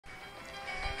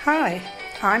Hi,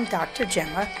 I'm Dr.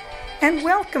 Gemma, and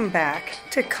welcome back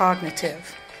to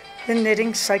Cognitive, the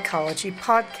Knitting Psychology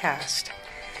podcast.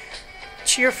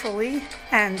 Cheerfully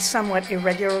and somewhat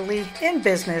irregularly in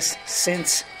business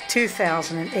since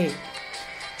 2008.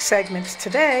 Segments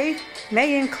today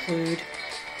may include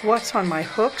what's on my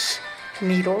hooks,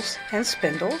 needles, and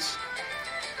spindles,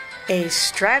 a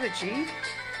strategy,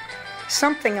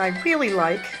 something I really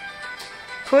like,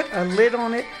 put a lid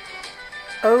on it,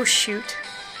 oh shoot,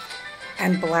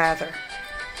 and blather.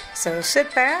 So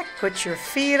sit back, put your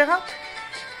feet up,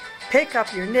 pick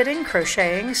up your knitting,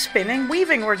 crocheting, spinning,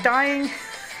 weaving, or dyeing,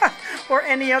 or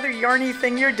any other yarny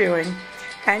thing you're doing,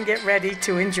 and get ready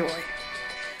to enjoy.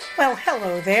 Well,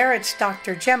 hello there, it's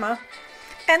Dr. Gemma,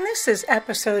 and this is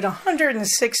episode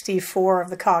 164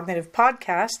 of the Cognitive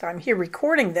Podcast. I'm here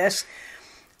recording this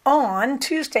on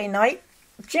Tuesday night,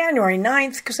 January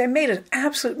 9th, because I made an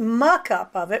absolute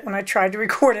muck-up of it when I tried to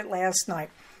record it last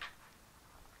night.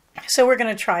 So we're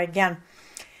going to try again.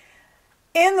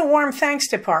 In the warm thanks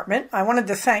department, I wanted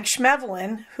to thank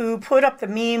Schmevelin, who put up the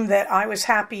meme that I was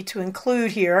happy to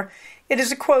include here. It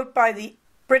is a quote by the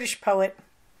British poet,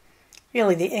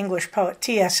 really the English poet,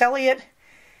 T.S. Eliot,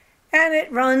 and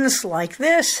it runs like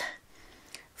this.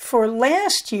 For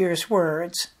last year's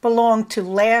words belong to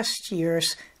last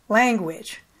year's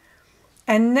language,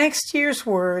 and next year's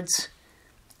words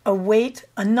await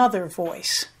another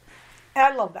voice.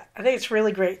 I love that. I think it's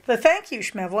really great. So thank you,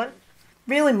 Schmevelin.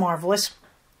 Really marvelous.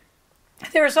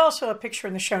 There is also a picture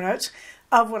in the show notes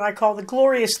of what I call the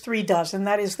glorious 3 dozen.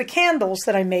 That is the candles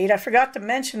that I made. I forgot to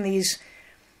mention these,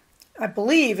 I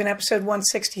believe, in episode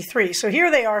 163. So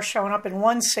here they are showing up in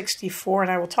 164,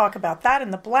 and I will talk about that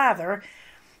in the blather.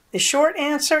 The short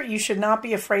answer, you should not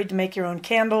be afraid to make your own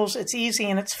candles. It's easy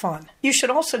and it's fun. You should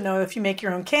also know if you make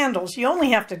your own candles, you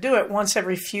only have to do it once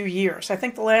every few years. I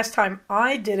think the last time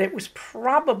I did it was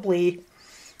probably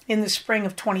in the spring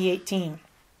of 2018.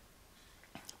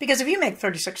 Because if you make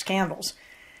 36 candles,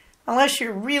 unless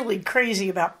you're really crazy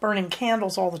about burning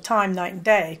candles all the time, night and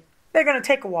day, they're going to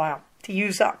take a while to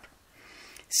use up.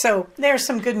 So there's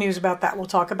some good news about that. We'll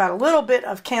talk about a little bit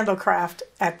of candlecraft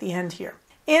at the end here.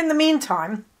 In the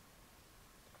meantime,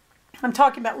 I'm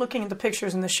talking about looking at the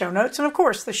pictures in the show notes. And of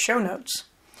course, the show notes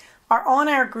are on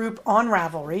our group on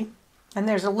Ravelry. And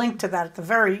there's a link to that at the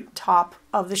very top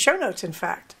of the show notes, in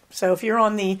fact. So if you're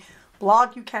on the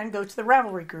blog, you can go to the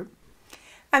Ravelry group.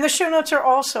 And the show notes are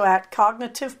also at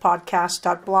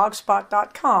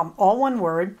cognitivepodcast.blogspot.com, all one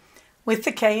word, with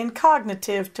the K in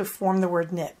cognitive to form the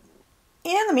word knit.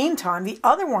 In the meantime, the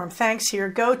other warm thanks here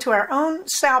go to our own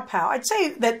Sal Pal. I'd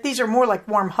say that these are more like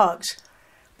warm hugs,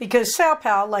 because Sal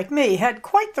Pal, like me, had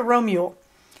quite the Romule,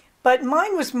 but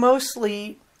mine was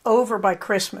mostly over by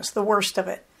Christmas, the worst of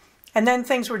it. And then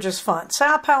things were just fun.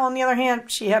 Sal Pal, on the other hand,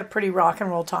 she had a pretty rock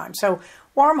and roll time. So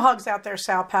warm hugs out there,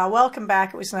 Sal Pal. Welcome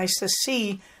back. It was nice to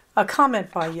see a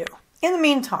comment by you. In the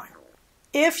meantime,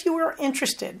 if you are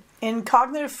interested in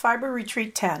Cognitive Fiber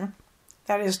Retreat 10,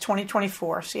 that is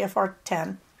 2024, CFR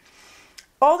 10,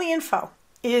 all the info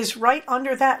is right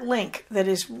under that link that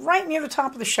is right near the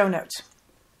top of the show notes.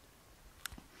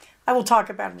 I will talk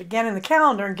about it again in the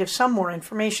calendar and give some more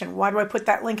information. Why do I put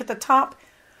that link at the top?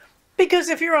 Because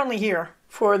if you're only here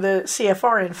for the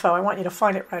CFR info, I want you to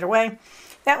find it right away.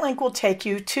 That link will take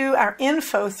you to our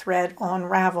info thread on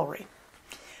Ravelry.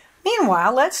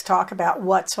 Meanwhile, let's talk about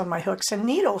what's on my hooks and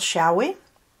needles, shall we?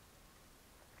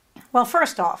 Well,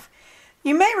 first off,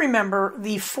 you may remember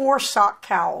the 4 sock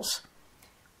cowls,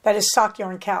 that is sock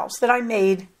yarn cowls, that I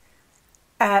made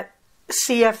at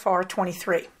CFR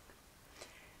 23.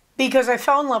 Because I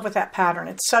fell in love with that pattern.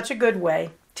 It's such a good way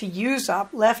to use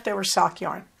up leftover sock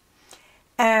yarn.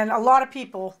 And a lot of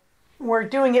people were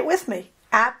doing it with me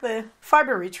at the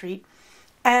fiber retreat.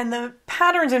 And the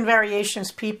patterns and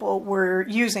variations people were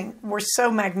using were so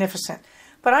magnificent.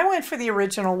 But I went for the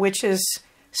original, which is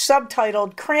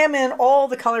subtitled, Cram in all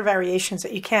the color variations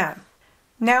that you can.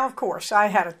 Now, of course, I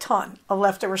had a ton of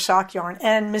leftover sock yarn,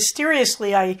 and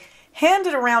mysteriously I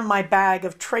handed around my bag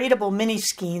of tradable mini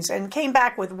skeins and came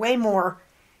back with way more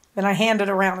than I handed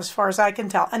around as far as I can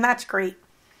tell. And that's great.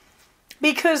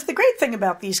 Because the great thing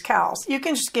about these cowls, you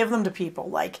can just give them to people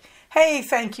like, hey,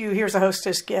 thank you, here's a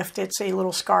hostess gift. It's a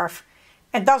little scarf.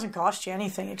 It doesn't cost you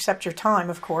anything except your time,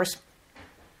 of course.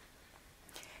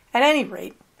 At any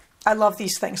rate, I love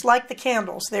these things. Like the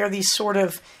candles, they're these sort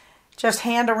of just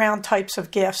hand-around types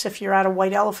of gifts if you're at a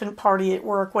white elephant party at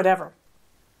work, whatever.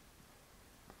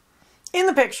 In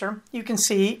the picture, you can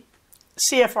see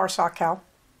CFR sock cowl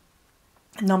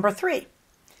number 3.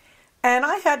 And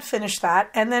I had finished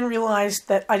that and then realized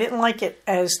that I didn't like it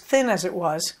as thin as it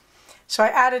was. So I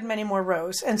added many more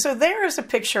rows. And so there is a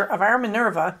picture of our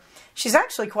Minerva. She's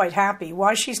actually quite happy.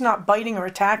 Why she's not biting or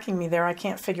attacking me there, I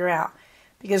can't figure out,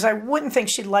 because I wouldn't think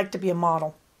she'd like to be a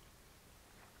model.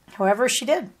 However, she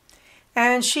did.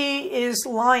 And she is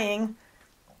lying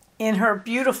in her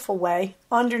beautiful way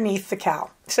underneath the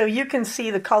cowl. So you can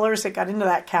see the colors that got into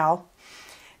that cowl.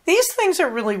 These things are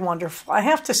really wonderful. I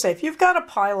have to say, if you've got a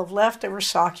pile of leftover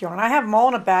sock yarn, I have them all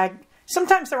in a bag.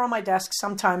 Sometimes they're on my desk,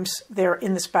 sometimes they're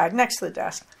in this bag next to the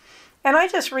desk. And I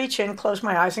just reach in, close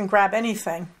my eyes, and grab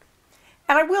anything.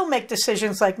 And I will make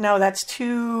decisions like, no, that's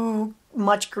too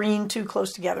much green, too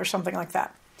close together, something like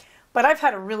that. But I've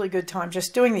had a really good time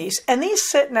just doing these. And these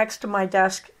sit next to my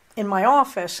desk in my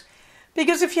office,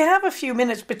 because if you have a few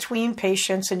minutes between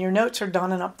patients and your notes are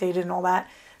done and updated and all that,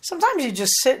 sometimes you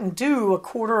just sit and do a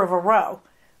quarter of a row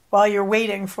while you're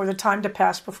waiting for the time to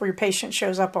pass before your patient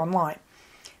shows up online.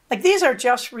 Like, these are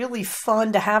just really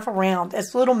fun to have around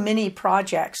as little mini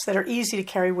projects that are easy to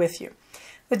carry with you.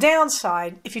 The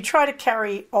downside, if you try to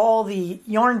carry all the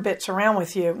yarn bits around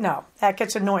with you, no, that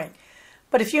gets annoying.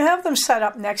 But if you have them set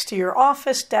up next to your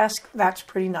office desk, that's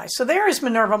pretty nice. So there is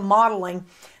Minerva modeling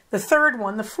the third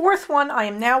one. The fourth one I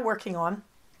am now working on.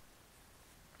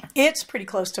 It's pretty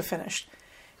close to finished.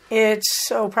 It's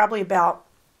probably about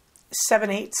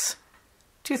 7/8,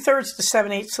 2/3 to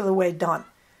 7/8 of the way done.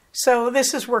 So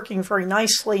this is working very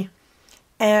nicely.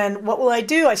 And what will I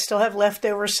do? I still have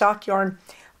leftover sock yarn.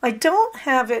 I don't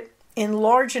have it in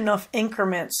large enough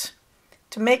increments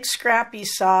to make scrappy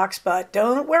socks, but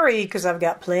don't worry, because I've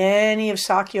got plenty of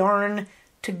sock yarn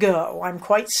to go. I'm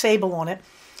quite sable on it.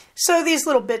 So these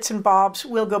little bits and bobs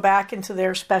will go back into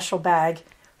their special bag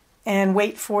and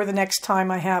wait for the next time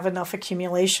I have enough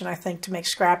accumulation, I think, to make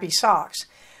scrappy socks.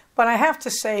 But I have to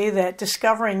say that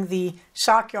discovering the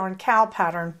sock yarn cowl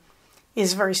pattern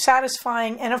is very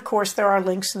satisfying. And of course, there are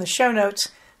links in the show notes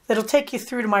that'll take you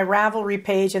through to my Ravelry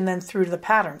page and then through to the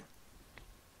pattern.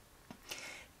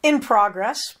 In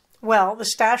progress, well, the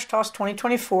Stash Toss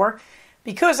 2024,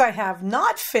 because I have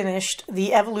not finished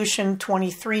the Evolution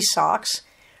 23 socks,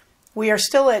 we are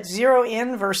still at 0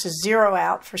 in versus 0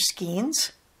 out for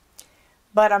skeins.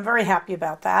 But I'm very happy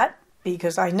about that,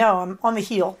 because I know I'm on the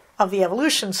heel of the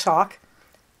Evolution sock,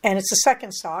 and it's the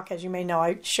second sock. As you may know,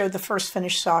 I showed the first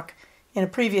finished sock in a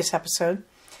previous episode.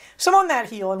 So I'm on that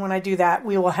heel, and when I do that,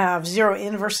 we will have 0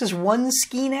 in versus 1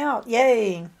 skein out.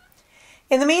 Yay!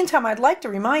 In the meantime, I'd like to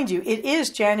remind you, it is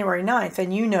January 9th,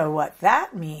 and you know what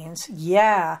that means.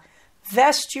 Yeah,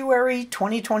 Vestuary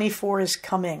 2024 is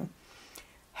coming.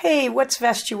 Hey, what's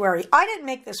Vestuary? I didn't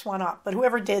make this one up, but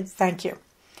whoever did, thank you.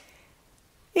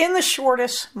 In the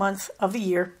shortest month of the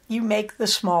year, you make the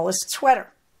smallest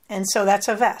sweater, and so that's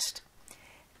a vest.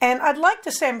 And I'd like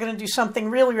to say I'm going to do something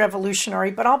really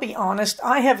revolutionary, but I'll be honest,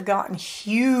 I have gotten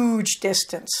huge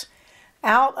distance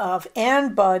out of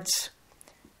Ann Budd's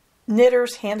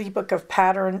Knitter's Handy Book of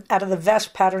Pattern, out of the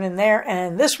vest pattern in there,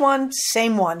 and this one,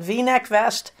 same one, V-neck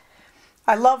vest.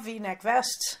 I love V-neck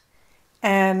vests,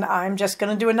 and I'm just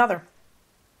going to do another.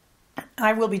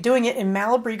 I will be doing it in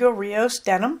Malabrigo Rios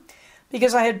denim,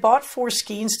 because I had bought 4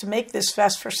 skeins to make this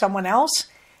vest for someone else,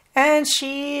 and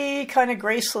she kind of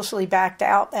gracelessly backed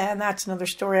out, and that's another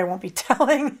story I won't be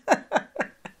telling.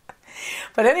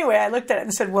 But anyway, I looked at it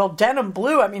and said, well, denim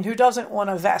blue, I mean, who doesn't want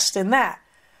a vest in that?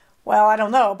 Well, I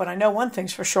don't know, but I know one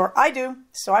thing's for sure. I do,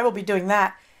 so I will be doing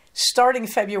that starting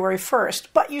February 1st.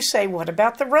 But you say, what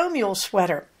about the Romule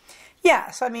sweater?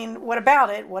 Yes, I mean, what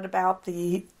about it? What about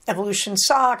the Evolution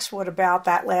socks? What about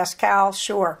that last cowl?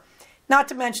 Sure. Not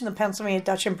to mention the Pennsylvania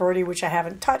Dutch embroidery, which I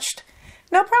haven't touched.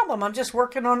 No problem. I'm just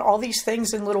working on all these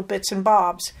things in little bits and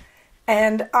bobs.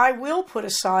 And I will put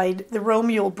aside the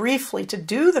Romule briefly to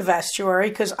do the Vestuary,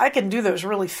 because I can do those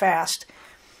really fast.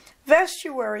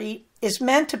 Vestuary is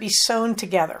meant to be sewn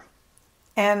together,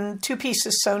 and 2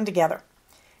 pieces sewn together.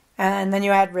 And then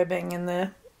you add ribbing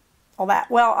and all that.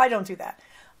 Well, I don't do that.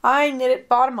 I knit it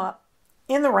bottom up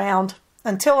in the round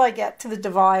until I get to the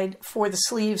divide for the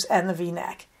sleeves and the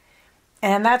V-neck.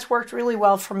 And that's worked really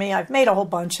well for me. I've made a whole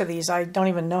bunch of these. I don't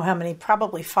even know how many,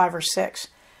 probably 5 or 6.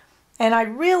 And I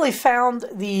really found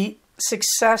the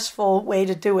successful way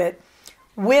to do it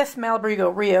with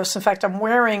Malabrigo Rios. In fact, I'm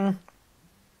wearing,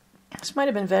 this might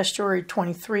have been Vestuary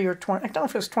 23 or 20, I don't know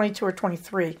if it was 22 or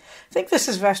 23. I think this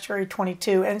is Vestuary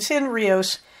 22, and it's in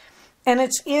Rios, and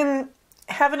it's in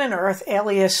Heaven and Earth,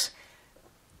 alias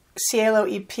Cielo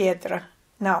y Piedra.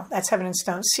 No, that's Heaven and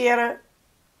Stone. Cielo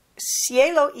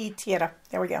y Tierra.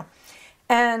 There we go.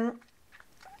 And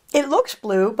it looks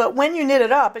blue, but when you knit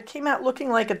it up, it came out looking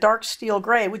like a dark steel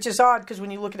gray, which is odd because when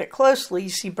you look at it closely, you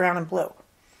see brown and blue.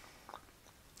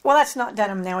 Well, that's not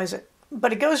denim now, is it?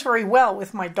 but it goes very well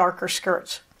with my darker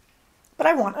skirts. But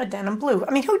I want a denim blue.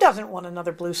 I mean, who doesn't want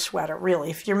another blue sweater,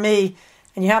 really? If you're me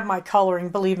and you have my coloring,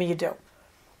 believe me, you do.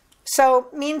 So,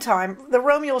 meantime, the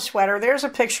Romeo sweater, there's a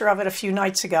picture of it a few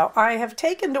nights ago. I have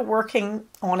taken to working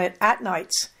on it at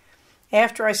nights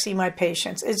after I see my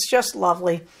patients. It's just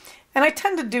lovely. And I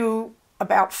tend to do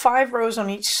about 5 rows on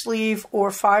each sleeve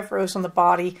or 5 rows on the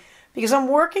body because I'm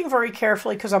working very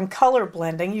carefully because I'm color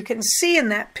blending. You can see in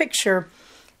that picture,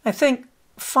 I think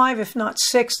 5, if not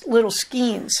 6 little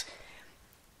skeins.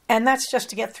 And that's just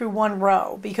to get through one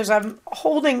row because I'm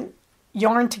holding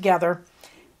yarn together.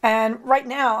 And right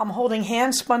now I'm holding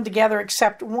hand spun together,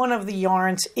 except one of the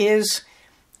yarns is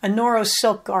a Noro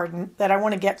Silk Garden that I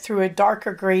want to get through a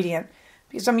darker gradient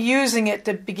because I'm using it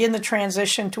to begin the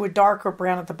transition to a darker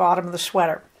brown at the bottom of the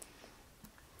sweater.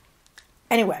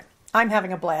 Anyway, I'm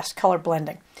having a blast color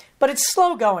blending. But it's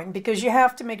slow going because you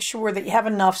have to make sure that you have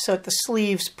enough so that the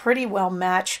sleeves pretty well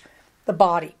match the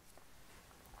body.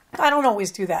 I don't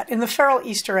always do that. In the Feral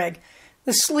Easter Egg,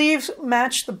 the sleeves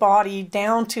match the body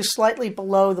down to slightly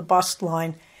below the bust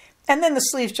line. And then the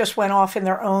sleeves just went off in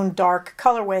their own dark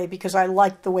colorway because I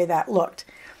liked the way that looked.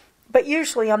 But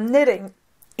usually I'm knitting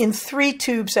in 3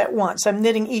 tubes at once. I'm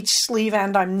knitting each sleeve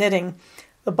and I'm knitting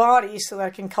the body so that I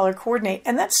can color coordinate.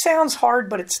 And that sounds hard,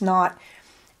 but it's not.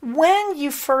 When you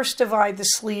first divide the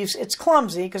sleeves, it's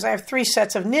clumsy because I have 3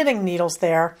 sets of knitting needles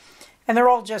there and they're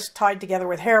all just tied together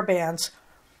with hair bands.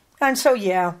 And so,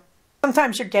 yeah,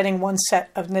 sometimes you're getting one set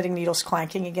of knitting needles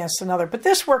clanking against another, but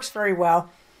this works very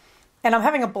well. And I'm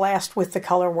having a blast with the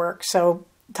color work, so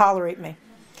tolerate me.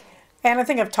 And I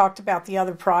think I've talked about the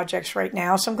other projects right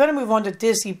now, so I'm going to move on to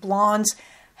Dizzy Blondes.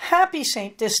 Happy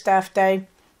St. Distaff Day.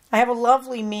 I have a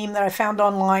lovely meme that I found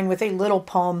online with a little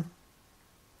poem.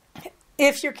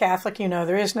 If you're Catholic, you know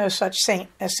there is no such saint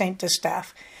as St.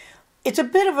 Distaff. It's a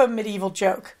bit of a medieval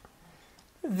joke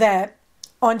that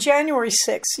on January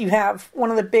 6th, you have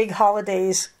one of the big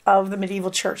holidays of the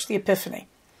medieval church, the Epiphany.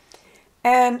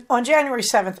 And on January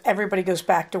 7th, everybody goes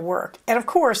back to work. And of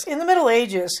course, in the Middle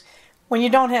Ages, when you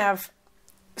don't have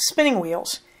spinning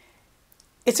wheels,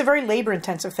 it's a very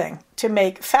labor-intensive thing to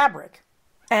make fabric.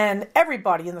 And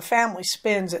everybody in the family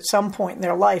spins at some point in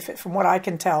their life, from what I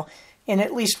can tell, in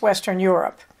at least Western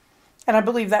Europe. And I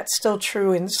believe that's still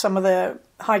true in some of the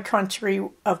high country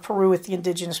of Peru with the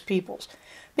indigenous peoples.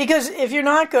 Because if you're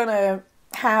not going to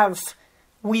have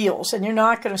wheels and you're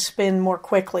not going to spin more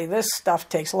quickly, this stuff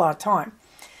takes a lot of time.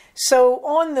 So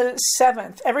on the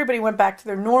 7th, everybody went back to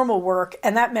their normal work,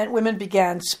 and that meant women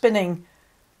began spinning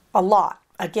a lot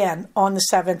again on the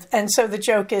 7th. And so the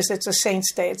joke is it's a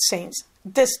saint's day, it's Saint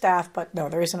Distaff, but no,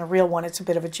 there isn't a real one. It's a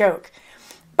bit of a joke.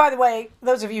 By the way,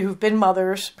 those of you who've been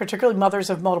mothers, particularly mothers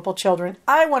of multiple children,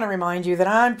 I want to remind you that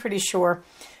I'm pretty sure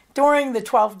during the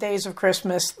 12 days of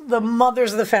Christmas, the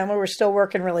mothers of the family were still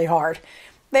working really hard.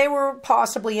 They were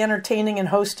possibly entertaining and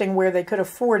hosting where they could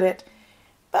afford it.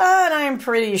 But I'm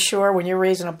pretty sure when you're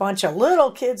raising a bunch of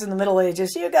little kids in the Middle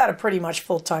Ages, you got a pretty much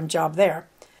full-time job there.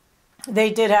 They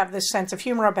did have this sense of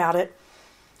humor about it,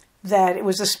 that it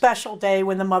was a special day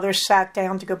when the mothers sat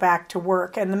down to go back to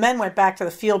work. And the men went back to the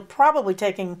field, probably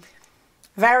taking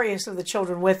various of the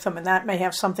children with them. And that may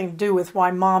have something to do with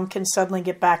why mom can suddenly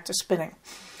get back to spinning.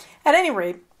 At any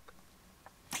rate,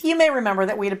 you may remember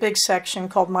that we had a big section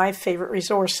called My Favorite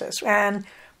Resources. And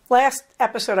last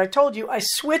episode I told you I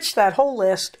switched that whole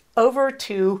list over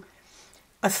to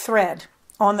a thread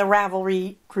on the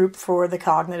Ravelry group for the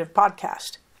Cognitive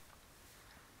Podcast.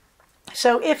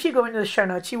 So if you go into the show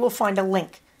notes, you will find a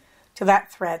link to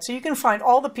that thread. So you can find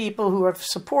all the people who have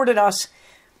supported us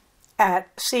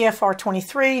at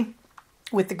CFR23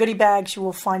 with the goodie bags. You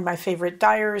will find my favorite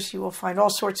dyers. You will find all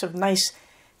sorts of nice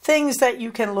things that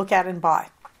you can look at and buy.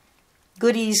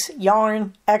 Goodies,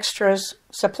 yarn, extras,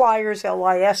 suppliers,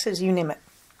 LYSs, you name it.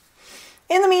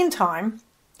 In the meantime,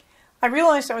 I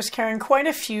realized I was carrying quite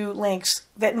a few links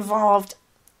that involved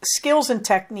skills and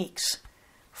techniques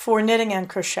for knitting and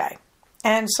crochet.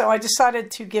 And so I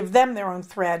decided to give them their own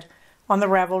thread on the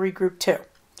Ravelry group too.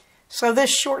 So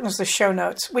this shortens the show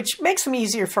notes, which makes them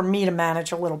easier for me to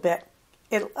manage a little bit.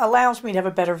 It allows me to have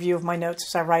a better view of my notes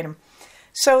as I write them.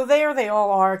 So there they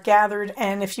all are gathered,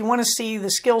 and if you want to see the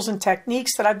skills and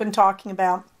techniques that I've been talking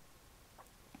about,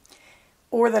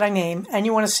 or that I name, and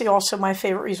you want to see also my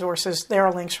favorite resources, there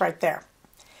are links right there.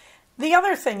 The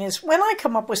other thing is, when I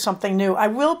come up with something new, I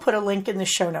will put a link in the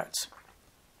show notes,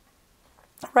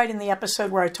 right in the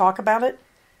episode where I talk about it.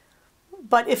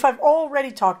 But if I've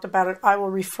already talked about it, I will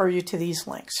refer you to these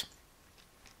links.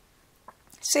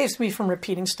 It saves me from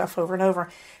repeating stuff over and over.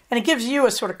 And it gives you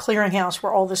a sort of clearinghouse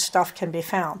where all this stuff can be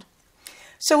found.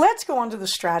 So let's go on to the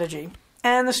strategy.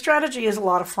 And the strategy is a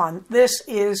lot of fun. This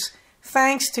is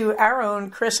thanks to our own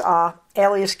Chris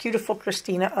alias Cutiful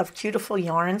Christina of Cutiful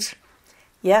Yarns.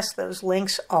 Yes, those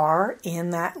links are in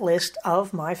that list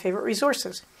of my favorite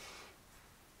resources.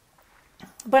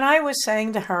 But I was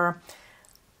saying to her,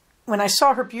 when I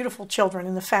saw her beautiful children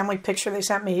in the family picture they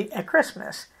sent me at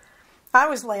Christmas, I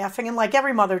was laughing, and like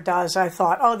every mother does, I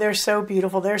thought, oh, they're so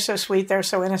beautiful, they're so sweet, they're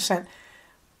so innocent.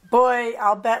 Boy,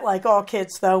 I'll bet like all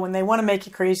kids, though, when they want to make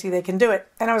you crazy, they can do it.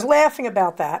 And I was laughing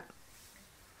about that.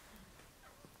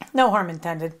 No harm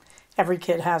intended. Every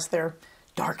kid has their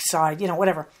dark side,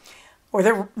 whatever.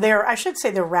 Or I should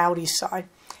say their rowdy side.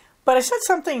 But I said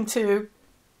something to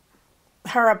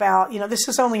her about, this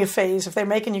is only a phase. If they're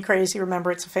making you crazy,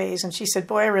 remember it's a phase. And she said,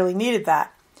 boy, I really needed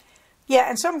that. Yeah,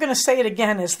 and so I'm going to say it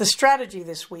again as the strategy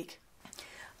this week.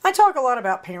 I talk a lot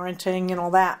about parenting and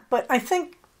all that, but I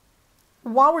think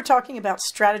while we're talking about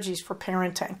strategies for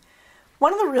parenting,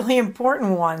 one of the really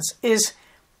important ones is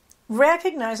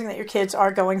recognizing that your kids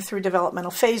are going through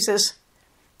developmental phases,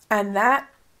 and that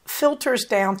filters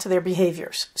down to their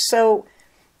behaviors. So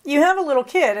you have a little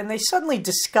kid and they suddenly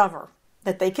discover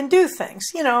that they can do things.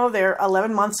 They're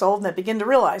 11 months old and they begin to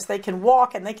realize they can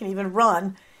walk and they can even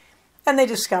run. And they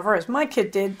discover, as my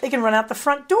kid did, they can run out the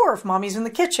front door if mommy's in the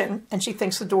kitchen and she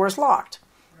thinks the door is locked.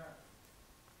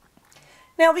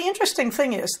 Now, the interesting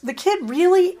thing is, the kid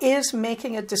really is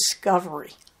making a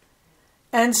discovery.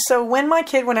 And so when my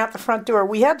kid went out the front door,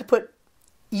 we had to put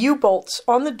U-bolts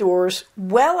on the doors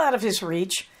well out of his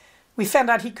reach. We found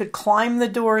out he could climb the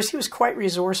doors. He was quite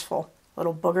resourceful,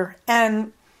 little booger.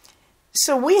 And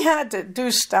so we had to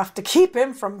do stuff to keep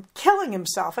him from killing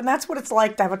himself. And that's what it's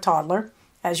like to have a toddler,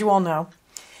 as you all know.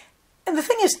 And the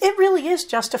thing is, it really is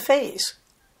just a phase.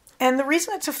 And the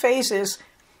reason it's a phase is,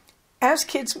 as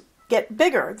kids get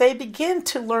bigger, they begin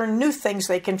to learn new things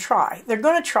they can try. They're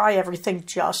going to try everything,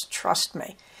 just trust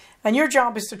me. And your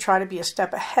job is to try to be a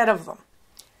step ahead of them.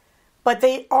 But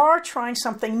they are trying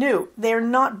something new. They're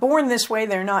not born this way.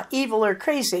 They're not evil or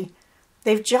crazy.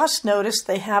 They've just noticed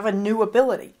they have a new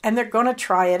ability, and they're going to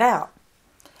try it out.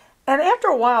 And after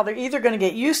a while, they're either going to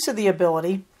get used to the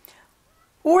ability,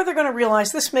 or they're going to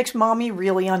realize this makes mommy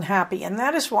really unhappy. And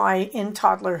that is why in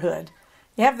toddlerhood,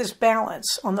 you have this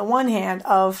balance on the one hand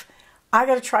of, I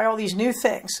got to try all these new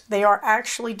things. They are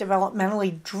actually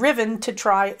developmentally driven to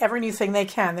try every new thing they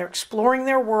can. They're exploring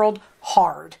their world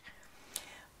hard.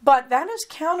 But that is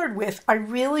countered with, I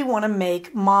really want to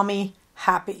make mommy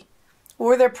happy,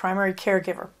 or their primary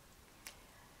caregiver.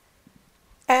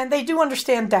 And they do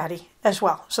understand daddy as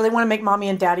well. So they want to make mommy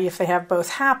and daddy, if they have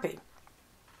both, happy.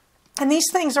 And these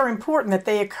things are important that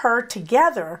they occur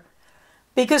together,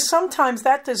 because sometimes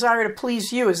that desire to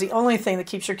please you is the only thing that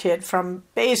keeps your kid from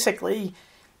basically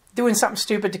doing something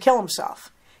stupid to kill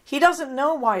himself. He doesn't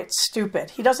know why it's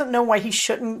stupid. He doesn't know why he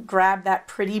shouldn't grab that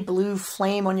pretty blue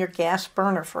flame on your gas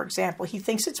burner, for example. He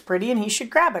thinks it's pretty and he should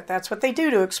grab it. That's what they do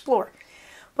to explore.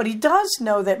 But he does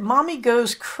know that mommy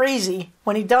goes crazy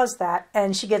when he does that,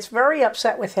 and she gets very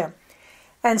upset with him.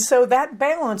 And so that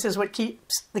balance is what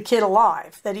keeps the kid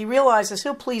alive, that he realizes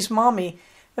he'll please mommy.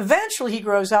 Eventually he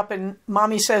grows up and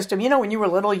mommy says to him, when you were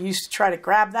little, you used to try to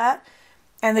grab that.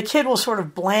 And the kid will sort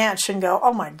of blanch and go,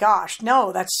 oh my gosh,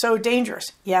 no, that's so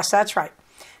dangerous. Yes, that's right.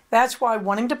 That's why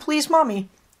wanting to please mommy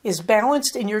is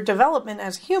balanced in your development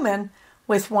as a human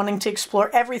with wanting to explore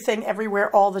everything,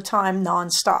 everywhere, all the time,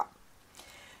 nonstop.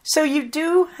 So you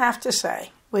do have to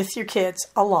say with your kids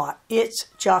a lot, it's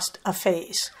just a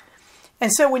phase.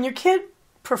 And so when your kid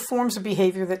performs a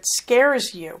behavior that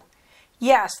scares you,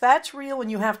 yes, that's real and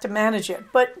you have to manage it.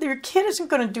 But your kid isn't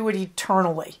going to do it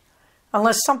eternally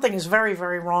unless something is very,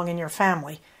 very wrong in your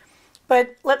family.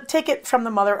 But take it from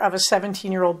the mother of a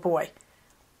 17-year-old boy.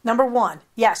 Number one,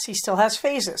 yes, he still has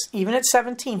phases. Even at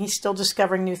 17, he's still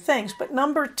discovering new things. But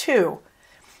number two,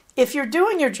 if you're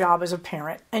doing your job as a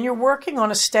parent and you're working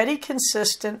on a steady,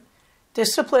 consistent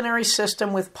disciplinary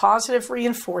system with positive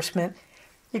reinforcement,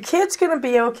 your kid's going to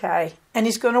be okay, and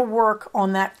he's going to work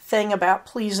on that thing about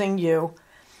pleasing you.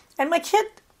 And my kid,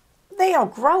 they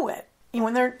outgrow it.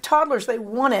 When they're toddlers, they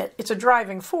want it. It's a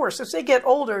driving force. As they get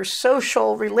older,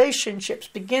 social relationships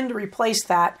begin to replace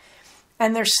that,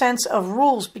 and their sense of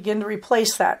rules begin to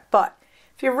replace that. But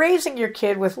if you're raising your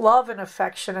kid with love and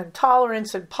affection and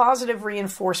tolerance and positive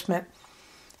reinforcement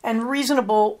and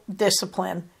reasonable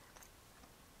discipline,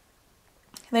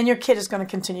 then your kid is going to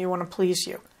continue to want to please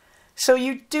you. So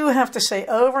you do have to say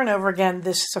over and over again,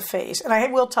 this is a phase. And I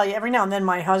will tell you, every now and then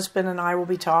my husband and I will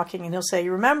be talking, and he'll say,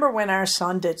 you remember when our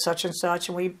son did such and such?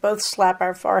 And we both slap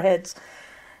our foreheads.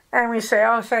 And we say,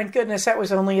 oh, thank goodness that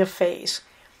was only a phase.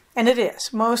 And it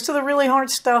is. Most of the really hard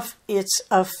stuff, it's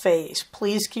a phase.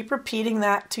 Please keep repeating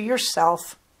that to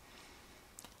yourself.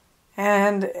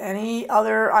 And any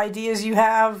other ideas you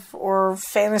have or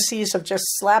fantasies of just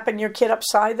slapping your kid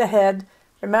upside the head,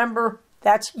 remember,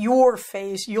 that's your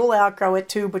phase. You'll outgrow it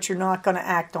too, but you're not going to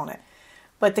act on it.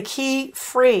 But the key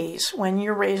phrase when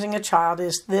you're raising a child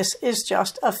is, this is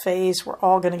just a phase. We're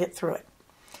all going to get through it.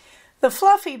 The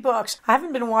fluffy books, I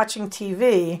haven't been watching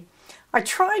TV. I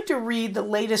tried to read the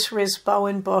latest Riz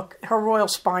Bowen book, Her Royal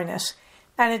Spyness,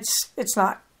 and it's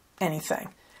not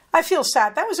anything. I feel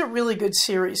sad. That was a really good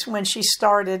series when she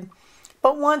started,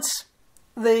 but once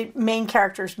the main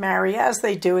characters marry, as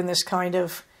they do in this kind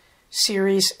of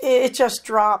series, it just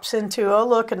drops into, oh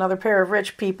look, another pair of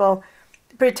rich people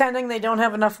pretending they don't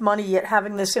have enough money yet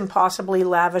having this impossibly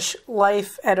lavish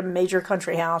life at a major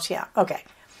country house. Yeah, okay.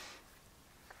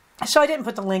 So I didn't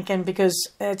put the link in because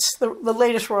it's the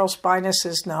latest Royal Spyness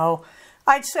is no.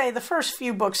 I'd say the first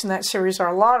few books in that series are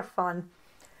a lot of fun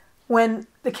when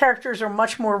the characters are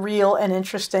much more real and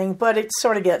interesting, but it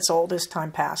sort of gets old as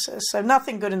time passes. So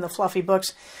nothing good in the fluffy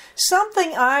books.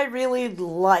 Something I really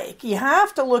like. You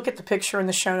have to look at the picture in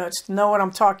the show notes to know what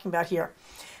I'm talking about here.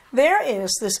 There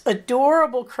is this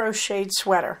adorable crocheted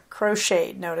sweater,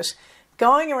 crocheted, notice,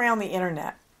 going around the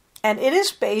internet. And it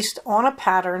is based on a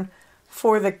pattern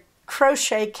for the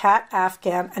crochet cat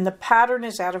afghan, and the pattern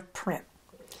is out of print.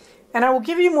 And I will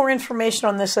give you more information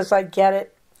on this as I get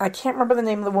it. I can't remember the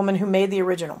name of the woman who made the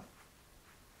original.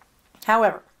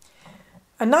 However,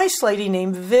 a nice lady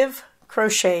named Viv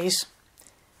Crochets,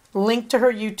 linked to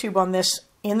her YouTube on this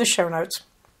in the show notes.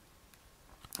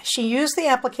 She used the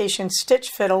application Stitch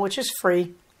Fiddle, which is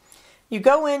free. You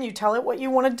go in, you tell it what you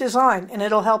want to design, and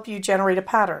it'll help you generate a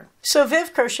pattern. So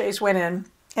Viv Crochets went in,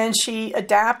 and she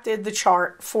adapted the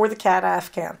chart for the cat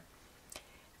afghan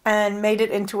and made it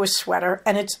into a sweater,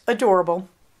 and it's adorable.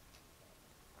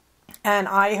 And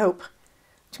I hope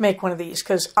to make one of these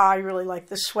because I really like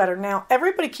this sweater. Now,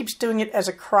 everybody keeps doing it as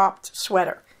a cropped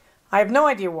sweater. I have no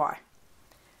idea why.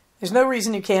 There's no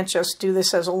reason you can't just do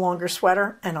this as a longer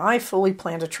sweater, and I fully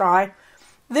plan to try.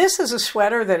 This is a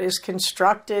sweater that is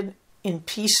constructed in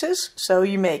pieces, so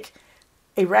you make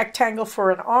a rectangle for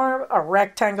an arm, a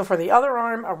rectangle for the other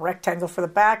arm, a rectangle for the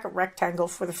back, a rectangle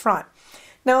for the front.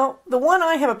 Now, the one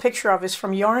I have a picture of is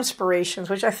from Yarnspirations,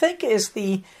 which I think is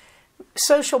the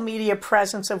social media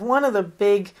presence of one of the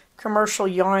big commercial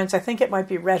yarns. I think it might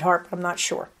be Red Heart, but I'm not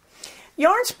sure.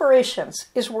 Yarnspirations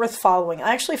is worth following.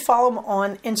 I actually follow them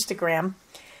on Instagram,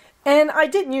 and I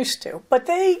didn't used to, but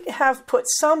they have put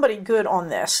somebody good on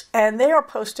this, and they are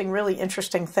posting really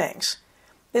interesting things.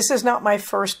 This is not my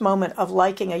first moment of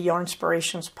liking a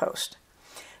Yarnspirations post.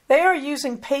 They are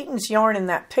using Peyton's yarn in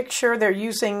that picture. They're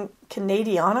using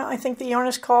Canadiana, I think the yarn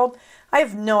is called. I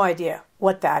have no idea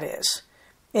what that is.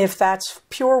 If that's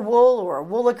pure wool or a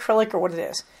wool acrylic or what it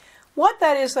is. What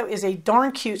that is, though, is a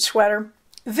darn cute sweater.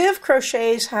 Viv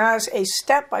Crochets has a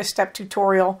step-by-step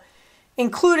tutorial,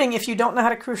 including if you don't know how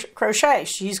to crochet,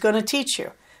 she's going to teach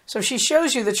you. So she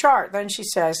shows you the chart. Then she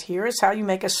says, here is how you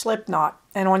make a slip knot,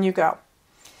 and on you go.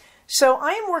 So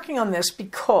I am working on this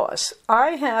because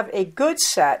I have a good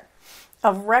set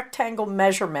of rectangle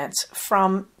measurements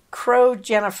from Crow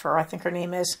Jennifer, I think her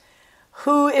name is,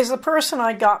 who is the person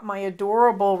I got my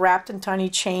adorable Wrapped in Tiny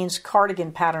Chains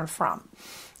cardigan pattern from.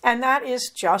 And that is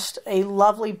just a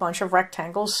lovely bunch of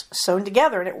rectangles sewn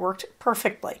together, and it worked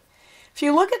perfectly. If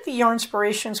you look at the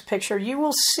Yarnspirations picture, you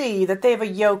will see that they have a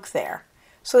yoke there.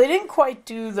 So they didn't quite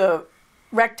do the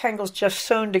rectangles just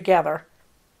sewn together.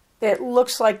 It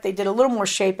looks like they did a little more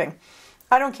shaping.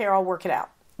 I don't care, I'll work it out.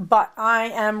 But I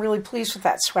am really pleased with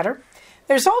that sweater.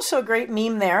 There's also a great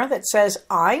meme there that says,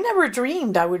 I never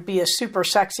dreamed I would be a super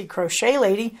sexy crochet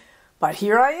lady, but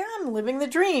here I am living the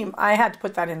dream. I had to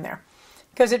put that in there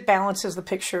because it balances the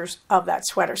pictures of that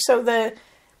sweater. So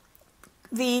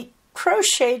the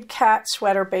crocheted cat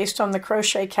sweater based on the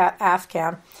crochet cat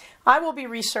afghan, I will be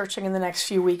researching in the next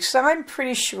few weeks. And I'm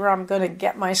pretty sure I'm going to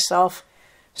get myself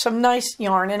some nice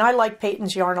yarn, and I like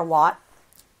Peyton's yarn a lot.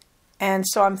 And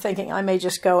so I'm thinking I may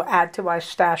just go add to my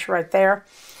stash right there.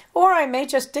 Or I may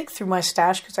just dig through my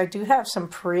stash because I do have some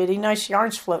pretty nice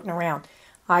yarns floating around.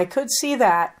 I could see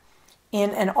that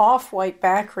in an off-white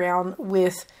background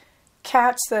with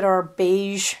cats that are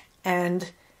beige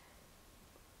and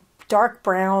dark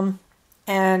brown.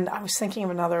 And I was thinking of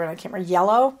another, and I can't remember,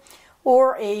 yellow.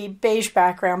 Or a beige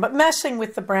background, but messing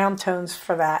with the brown tones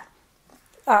for that.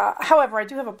 However, I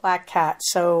do have a black cat,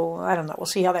 so I don't know. We'll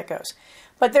see how that goes.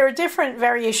 But there are different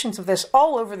variations of this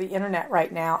all over the internet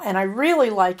right now, and I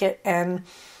really like it. And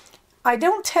I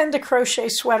don't tend to crochet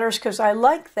sweaters because I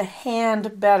like the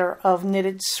hand better of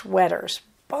knitted sweaters.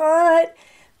 but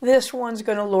this one's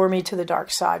going to lure me to the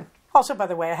dark side. Also, by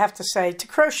the way, I have to say, to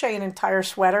crochet an entire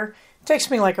sweater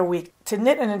takes me like a week. To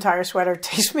knit an entire sweater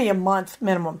takes me a month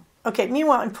minimum. Okay,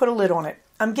 meanwhile, and put a lid on it.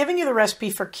 I'm giving you the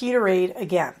recipe for Ketorade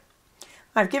again.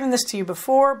 I've given this to you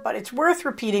before, but it's worth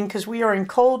repeating because we are in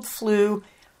cold, flu,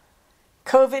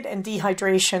 COVID, and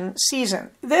dehydration season.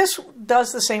 This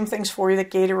does the same things for you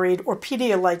that Gatorade or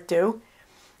Pedialyte do.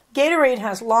 Gatorade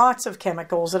has lots of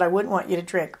chemicals that I wouldn't want you to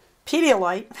drink.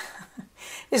 Pedialyte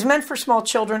is meant for small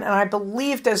children and I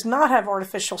believe does not have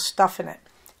artificial stuff in it.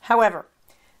 However,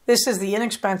 this is the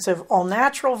inexpensive,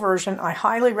 all-natural version. I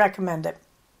highly recommend it.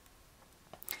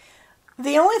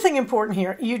 The only thing important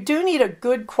here, you do need a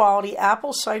good quality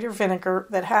apple cider vinegar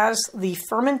that has the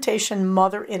fermentation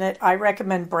mother in it. I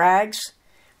recommend Bragg's.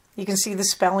 You can see the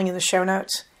spelling in the show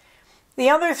notes. The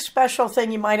other special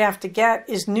thing you might have to get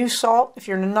is new salt. If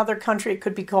you're in another country, it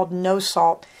could be called no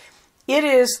salt. It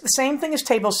is the same thing as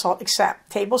table salt,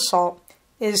 except table salt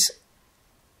is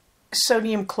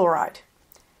sodium chloride.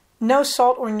 No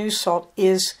salt or new salt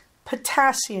is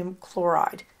potassium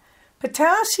chloride.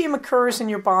 Potassium occurs in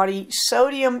your body.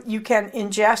 Sodium you can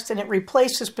ingest and it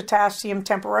replaces potassium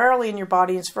temporarily in your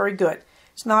body. It's very good.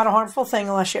 It's not a harmful thing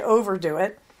unless you overdo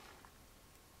it.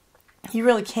 You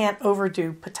really can't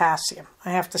overdo potassium,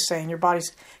 I have to say, in your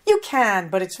body's. You can,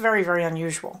 but it's very, very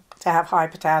unusual to have high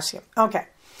potassium. Okay,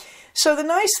 so the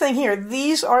nice thing here,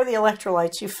 these are the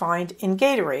electrolytes you find in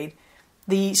Gatorade.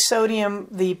 The sodium,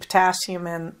 the potassium,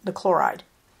 and the chloride.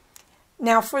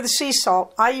 Now for the sea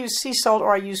salt, I use sea salt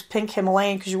or I use pink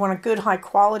Himalayan because you want a good high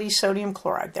quality sodium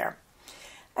chloride there.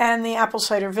 And the apple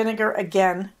cider vinegar,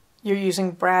 again, you're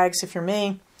using Bragg's if you're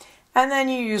me. And then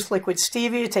you use liquid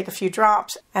stevia, take a few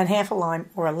drops, and half a lime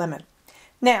or a lemon.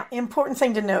 Now, important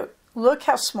thing to note, look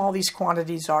how small these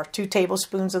quantities are. 2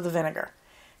 tablespoons of the vinegar,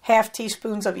 half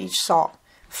teaspoons of each salt,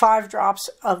 5 drops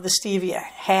of the stevia,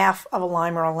 half of a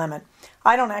lime or a lemon.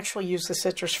 I don't actually use the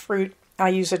citrus fruit. I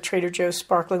use a Trader Joe's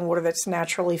sparkling water that's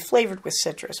naturally flavored with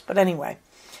citrus. But anyway,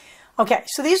 okay,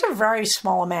 so these are very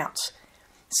small amounts.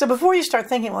 So before you start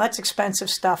thinking, well, that's expensive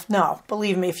stuff, no,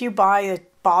 believe me, if you buy a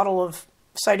bottle of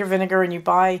cider vinegar and you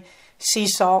buy sea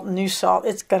salt and new salt,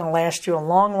 it's going to last you a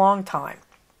long, long time.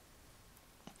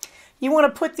 You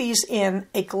want to put these in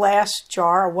a glass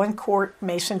jar, a 1-quart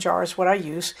mason jar is what I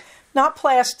use. Not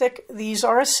plastic. These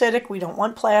are acidic. We don't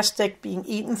want plastic being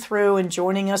eaten through and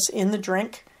joining us in the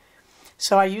drink.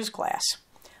 So I use glass.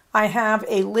 I have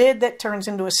a lid that turns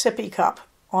into a sippy cup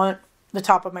on the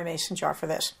top of my mason jar for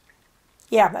this.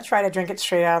 Yeah, that's right. I drink it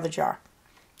straight out of the jar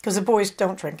because the boys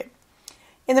don't drink it.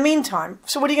 In the meantime,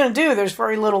 so what are you going to do? There's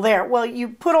very little there. Well, you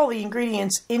put all the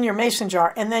ingredients in your mason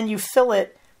jar and then you fill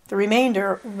it, the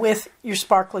remainder, with your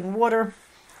sparkling water.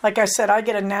 Like I said, I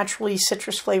get a naturally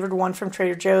citrus flavored one from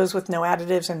Trader Joe's with no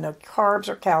additives and no carbs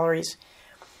or calories.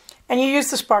 And you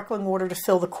use the sparkling water to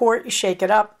fill the quart, you shake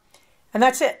it up, and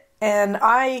that's it. And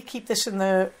I keep this in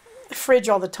the fridge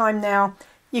all the time now.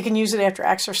 You can use it after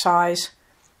exercise.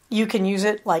 You can use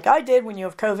it like I did when you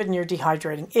have COVID and you're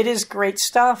dehydrating. It is great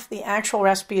stuff. The actual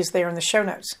recipe is there in the show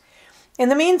notes. In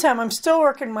the meantime, I'm still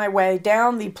working my way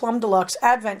down the Plum Deluxe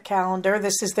Advent Calendar.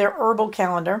 This is their herbal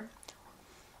calendar.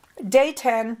 Day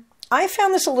 10. I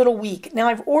found this a little weak. Now,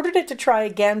 I've ordered it to try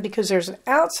again because there's an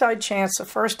outside chance the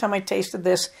first time I tasted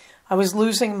this, I was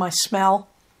losing my smell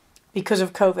because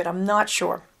of COVID. I'm not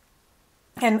sure.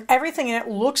 And everything in it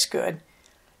looks good.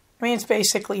 I mean, it's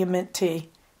basically a mint tea.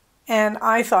 And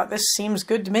I thought, this seems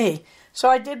good to me. So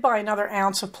I did buy another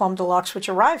ounce of Plum Deluxe, which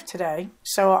arrived today.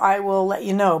 So I will let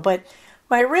you know. But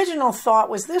my original thought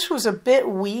was this was a bit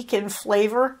weak in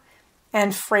flavor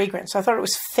and fragrance. I thought it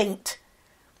was faint.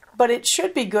 But it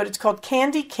should be good. It's called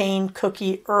Candy Cane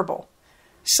Cookie Herbal.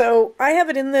 So I have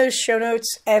it in the show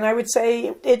notes, and I would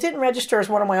say it didn't register as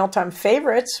one of my all-time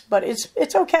favorites, but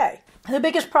it's okay. The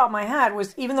biggest problem I had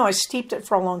was, even though I steeped it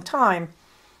for a long time,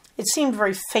 it seemed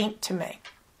very faint to me.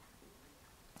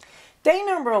 Day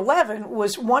number 11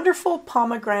 was Wonderful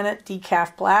Pomegranate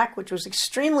Decaf Black, which was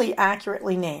extremely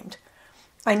accurately named.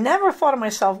 I never thought of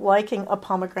myself liking a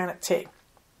pomegranate tea.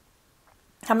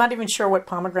 I'm not even sure what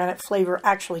pomegranate flavor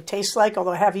actually tastes like,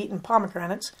 although I have eaten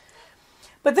pomegranates.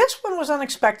 But this one was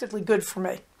unexpectedly good for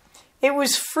me. It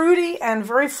was fruity and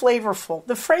very flavorful.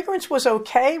 The fragrance was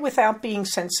okay without being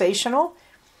sensational.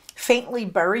 Faintly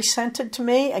berry scented to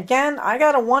me. Again, I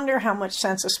gotta wonder how much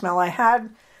sense of smell I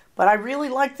had, but I really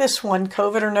liked this one,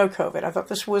 COVID or no COVID. I thought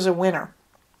this was a winner.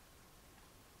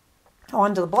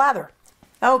 On to the blather.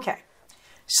 Okay,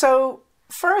 so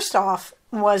first off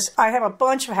was I have a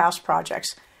bunch of house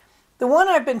projects. The one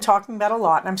I've been talking about a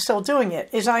lot, and I'm still doing it,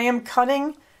 is I am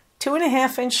cutting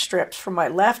 2.5-inch strips from my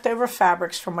leftover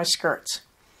fabrics from my skirts.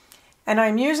 And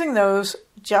I'm using those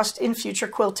just in future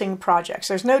quilting projects.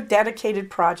 There's no dedicated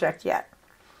project yet.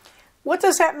 What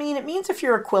does that mean? It means if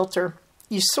you're a quilter,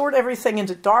 you sort everything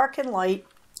into dark and light,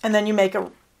 and then you make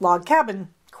a log cabin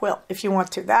quilt if you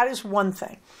want to. That is one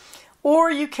thing. Or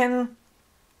you can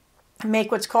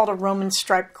make what's called a Roman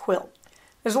stripe quilt.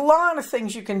 There's a lot of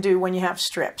things you can do when you have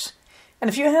strips. And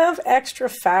if you have extra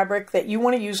fabric that you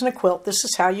want to use in a quilt, this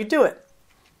is how you do it.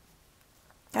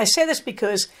 I say this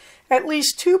because at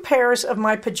least 2 pairs of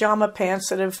my pajama pants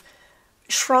that have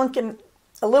shrunken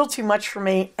a little too much for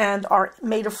me and are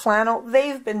made of flannel,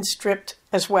 they've been stripped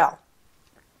as well.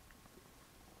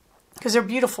 Because they're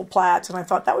beautiful plaids, and I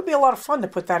thought that would be a lot of fun to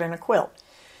put that in a quilt.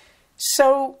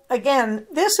 So again,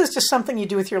 this is just something you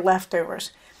do with your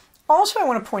leftovers. Also, I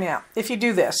want to point out, if you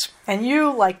do this, and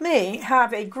you, like me,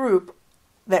 have a group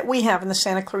that we have in the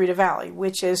Santa Clarita Valley,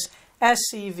 which is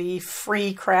SCV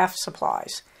Free Craft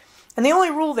Supplies. And the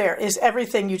only rule there is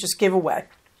everything you just give away.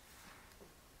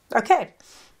 Okay.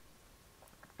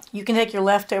 You can take your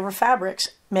leftover fabrics,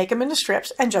 make them into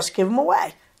strips, and just give them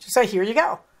away. Just say, here you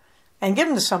go. And give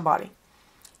them to somebody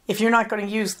if you're not going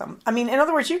to use them. I mean, in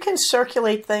other words, you can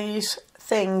circulate these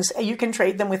things and you can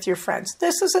trade them with your friends.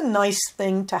 This is a nice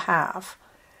thing to have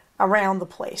around the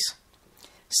place.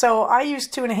 So I use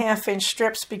 2.5-inch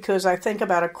strips because I think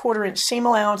about a 1/4-inch seam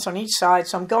allowance on each side.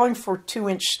 So I'm going for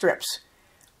 2-inch strips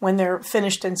when they're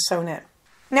finished and sewn in.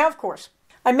 Now, of course,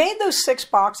 I made those 6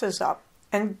 boxes up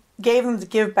and gave them to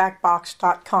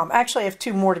givebackbox.com. Actually, I have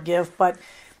 2 more to give, but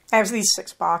I have these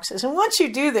 6 boxes. And once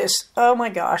you do this, oh my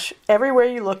gosh, everywhere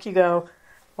you look, you go,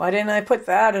 why didn't I put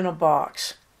that in a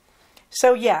box?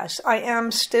 So yes, I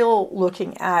am still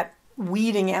looking at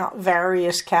weeding out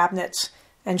various cabinets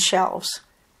and shelves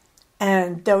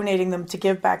and donating them to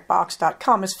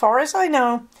givebackbox.com. As far as I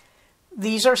know,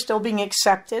 these are still being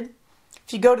accepted.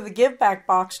 If you go to the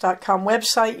givebackbox.com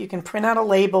website, you can print out a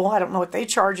label. I don't know what they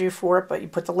charge you for it, but you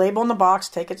put the label in the box,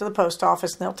 take it to the post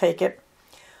office, and they'll take it.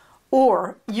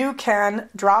 Or you can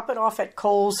drop it off at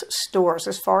Kohl's stores.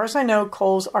 As far as I know,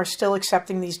 Kohl's are still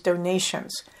accepting these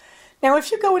donations. Now,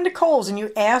 if you go into Kohl's and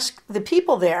you ask the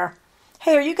people there,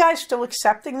 hey, are you guys still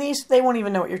accepting these? They won't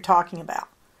even know what you're talking about.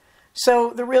 So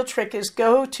the real trick is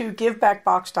go to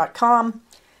givebackbox.com,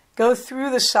 go through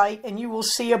the site, and you will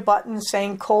see a button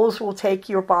saying Kohl's will take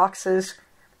your boxes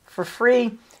for free.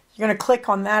 You're going to click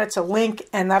on that. It's a link,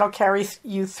 and that'll carry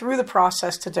you through the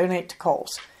process to donate to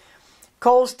Kohl's.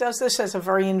 Kohl's does this as a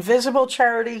very invisible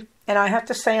charity, and I have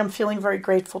to say I'm feeling very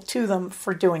grateful to them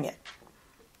for doing it.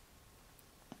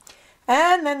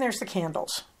 And then there's the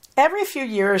candles. Every few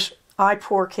years, I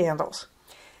pour candles.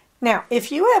 Now,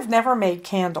 if you have never made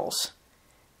candles,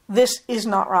 this is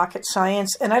not rocket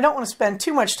science, and I don't want to spend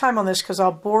too much time on this because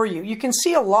I'll bore you. You can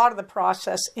see a lot of the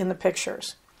process in the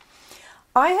pictures.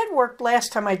 I had worked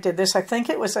last time I did this, I think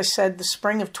it was, I said, the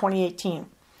spring of 2018.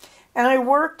 And I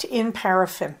worked in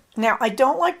paraffin. Now, I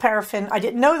don't like paraffin. I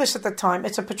didn't know this at the time.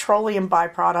 It's a petroleum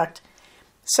byproduct.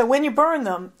 So when you burn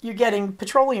them, you're getting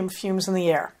petroleum fumes in the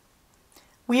air.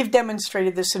 We've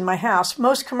demonstrated this in my house.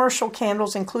 Most commercial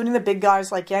candles, including the big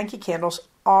guys like Yankee Candles,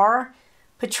 are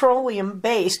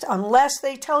petroleum-based unless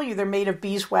they tell you they're made of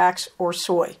beeswax or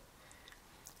soy.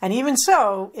 And even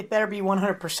so, it better be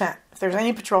 100%. If there's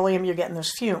any petroleum, you're getting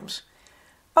those fumes.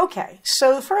 Okay,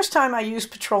 so the first time I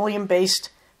used petroleum-based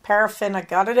paraffin, I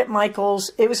got it at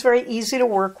Michael's. It was very easy to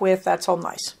work with. That's all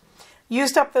nice.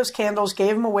 Used up those candles,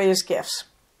 gave them away as gifts.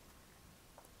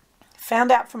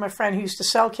 Found out from a friend who used to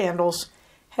sell candles,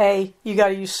 hey, you got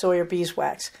to use soy or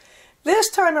beeswax. This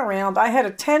time around, I had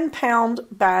a 10-pound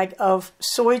bag of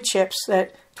soy chips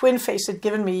that Twin Face had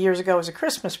given me years ago as a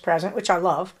Christmas present, which I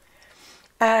love.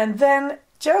 And then,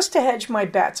 just to hedge my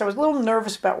bets, I was a little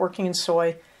nervous about working in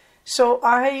soy, so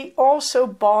I also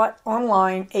bought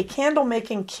online a candle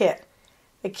making kit.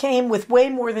 It came with way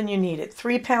more than you needed.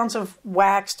 3 pounds of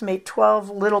wax to make 12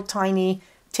 little tiny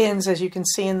tins, as you can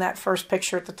see in that first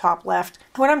picture at the top left.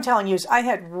 What I'm telling you is I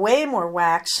had way more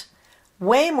wax,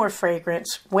 way more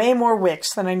fragrance, way more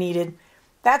wicks than I needed.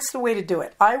 That's the way to do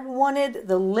it. I wanted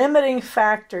the limiting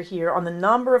factor here on the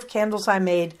number of candles I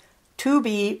made to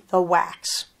be the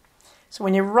wax. So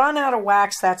when you run out of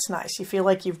wax, that's nice. You feel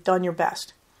like you've done your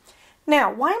best.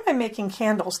 Now, why am I making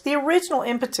candles? The original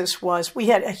impetus was we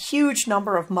had a huge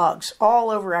number of mugs all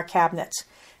over our cabinets,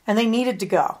 and they needed to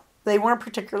go. They weren't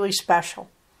particularly special.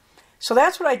 So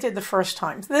that's what I did the first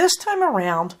time. This time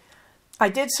around, I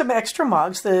did some extra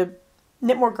mugs. The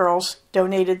Knitmore girls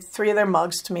donated 3 of their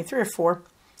mugs to me, 3 or 4,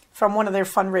 from one of their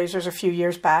fundraisers a few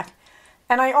years back.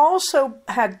 And I also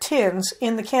had tins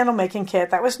in the candle making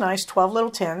kit. That was nice, 12 little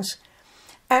tins.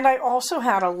 And I also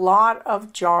had a lot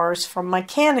of jars from my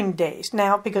canning days.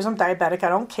 Now, because I'm diabetic, I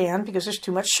don't can because there's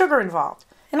too much sugar involved.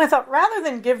 And I thought, rather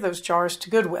than give those jars to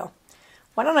Goodwill,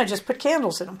 why don't I just put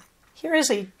candles in them? Here is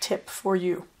a tip for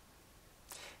you.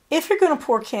 If you're going to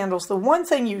pour candles, the one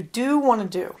thing you do want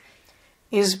to do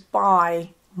is buy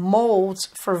molds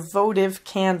for votive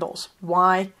candles.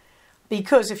 Why?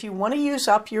 Because if you want to use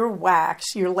up your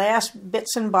wax, your last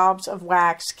bits and bobs of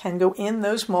wax can go in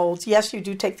those molds. Yes, you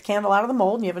do take the candle out of the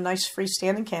mold and you have a nice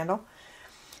freestanding candle.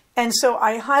 And so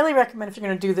I highly recommend, if you're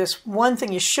going to do this, one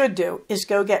thing you should do is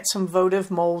go get some votive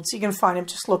molds. You can find them,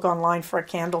 just look online for a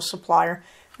candle supplier.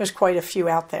 There's quite a few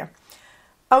out there.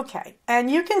 Okay, and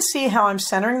you can see how I'm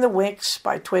centering the wicks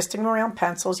by twisting them around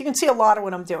pencils. You can see a lot of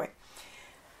what I'm doing.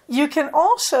 You can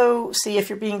also see, if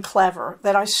you're being clever,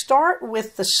 that I start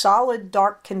with the solid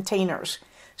dark containers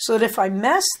so that if I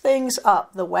mess things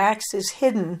up, the wax is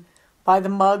hidden by the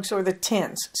mugs or the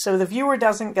tins. So the viewer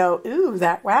doesn't go, ooh,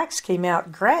 that wax came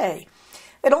out gray.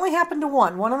 It only happened to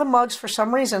one. One of the mugs, for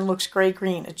some reason, looks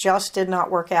gray-green. It just did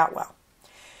not work out well.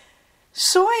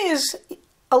 Soy is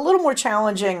a little more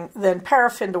challenging than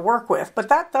paraffin to work with, but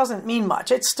that doesn't mean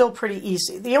much. It's still pretty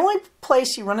easy. The only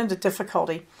place you run into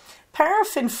difficulty,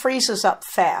 paraffin freezes up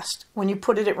fast when you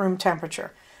put it at room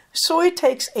temperature. Soy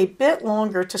takes a bit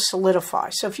longer to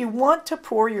solidify. So if you want to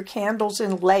pour your candles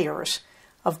in layers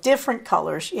of different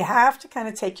colors, you have to kind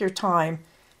of take your time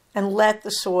and let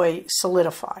the soy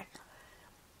solidify.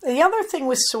 The other thing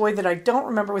with soy that I don't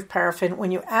remember with paraffin,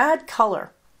 when you add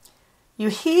color, you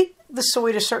heat the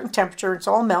soy to a certain temperature, it's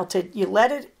all melted, you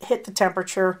let it hit the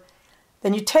temperature,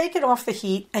 then you take it off the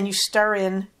heat and you stir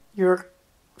in your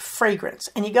fragrance.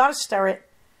 And you got to stir it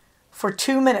for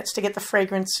 2 minutes to get the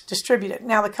fragrance distributed.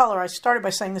 Now the color, I started by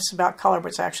saying this is about color, but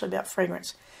it's actually about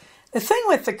fragrance. The thing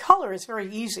with the color is very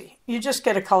easy. You just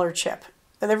get a color chip.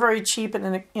 They're very cheap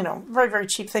and, very, very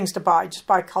cheap things to buy. Just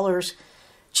buy colors,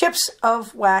 chips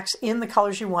of wax in the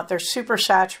colors you want. They're super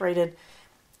saturated,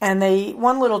 and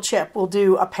one little chip will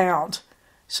do a pound.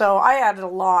 So I added a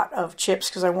lot of chips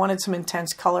because I wanted some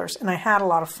intense colors, and I had a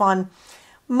lot of fun.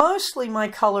 Mostly my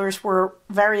colors were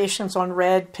variations on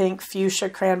red, pink, fuchsia,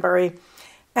 cranberry,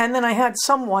 and then I had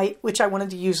some white, which I wanted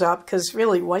to use up because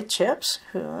really white chips,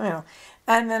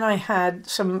 And then I had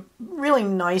some really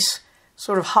nice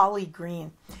sort of holly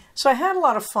green. So I had a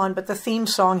lot of fun, but the theme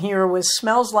song here was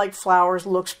Smells Like Flowers,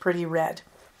 Looks Pretty Red.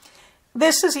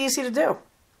 This is easy to do.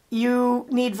 You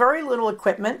need very little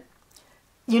equipment.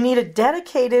 You need a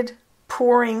dedicated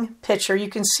pouring pitcher. You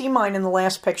can see mine in the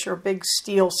last picture, a big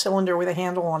steel cylinder with a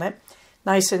handle on it.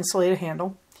 Nice insulated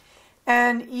handle.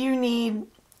 And you need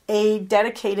a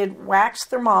dedicated wax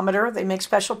thermometer. They make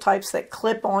special types that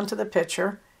clip onto the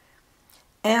pitcher.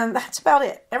 And that's about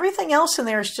it. Everything else in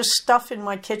there is just stuff in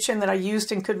my kitchen that I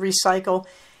used and could recycle.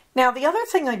 Now, the other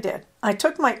thing I did, I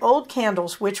took my old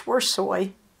candles, which were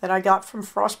soy, that I got from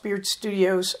Frostbeard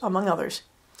Studios, among others,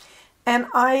 and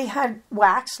I had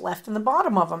wax left in the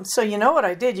bottom of them. So you know what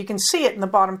I did? You can see it in the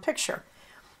bottom picture.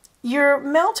 You're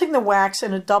melting the wax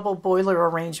in a double boiler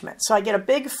arrangement. So I get a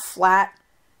big flat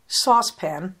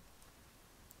saucepan,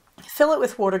 fill it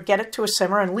with water, get it to a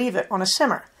simmer, and leave it on a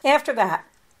simmer. After that,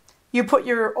 you put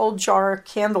your old jar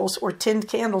candles or tinned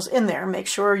candles in there. Make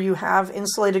sure you have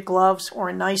insulated gloves or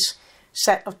a nice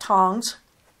set of tongs.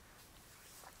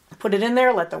 Put it in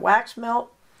there, let the wax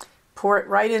melt, pour it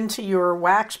right into your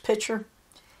wax pitcher,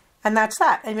 and that's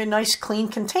that. And a nice clean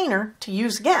container to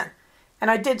use again. And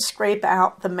I did scrape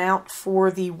out the mount for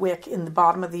the wick in the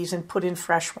bottom of these and put in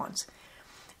fresh ones.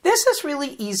 This is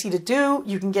really easy to do.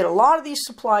 You can get a lot of these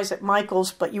supplies at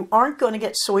Michael's, but you aren't going to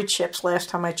get soy chips last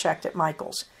time I checked at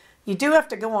Michael's. You do have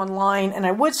to go online, and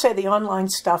I would say the online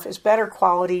stuff is better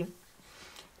quality,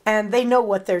 and they know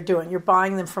what they're doing. You're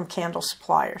buying them from candle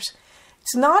suppliers.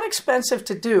 It's not expensive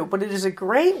to do, but it is a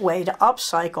great way to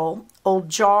upcycle old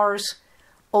jars,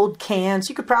 old cans.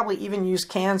 You could probably even use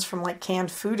cans from like canned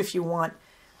food if you want.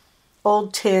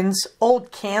 Old tins,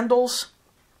 old candles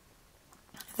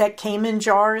that came in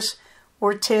jars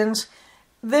or tins.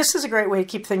 This is a great way to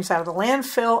keep things out of the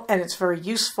landfill, and it's very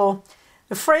useful.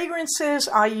 The fragrances,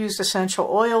 I used essential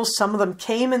oils. Some of them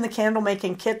came in the candle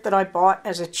making kit that I bought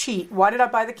as a cheat. Why did I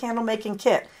buy the candle making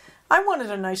kit? I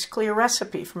wanted a nice clear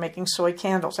recipe for making soy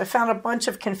candles. I found a bunch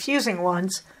of confusing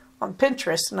ones on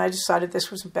Pinterest, and I decided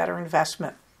this was a better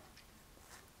investment.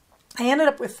 I ended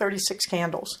up with 36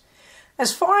 candles.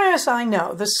 As far as I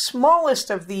know, the smallest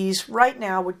of these right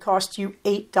now would cost you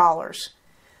 $8.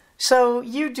 So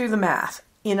you do the math.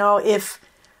 If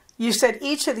you said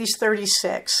each of these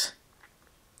 36,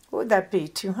 what would that be?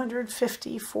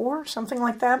 254, something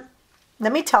like that?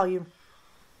 Let me tell you,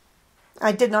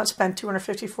 I did not spend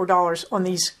 $254 on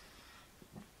these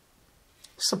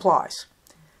supplies.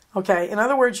 Okay, in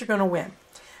other words, you're going to win.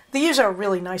 These are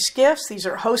really nice gifts. These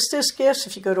are hostess gifts.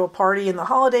 If you go to a party in the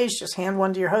holidays, just hand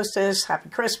one to your hostess. Happy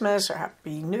Christmas or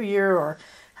Happy New Year or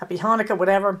Happy Hanukkah,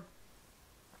 whatever.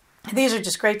 These are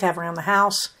just great to have around the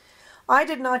house. I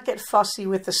did not get fussy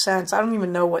with the scents. I don't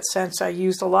even know what scents I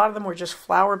used. A lot of them were just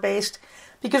flower-based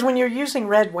because when you're using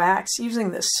red wax,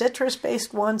 using the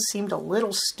citrus-based ones seemed a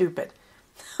little stupid.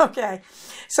 Okay,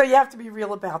 so you have to be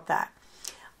real about that.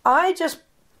 I just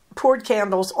poured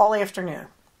candles all afternoon.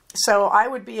 So I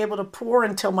would be able to pour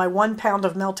until my 1 pound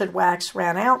of melted wax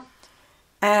ran out.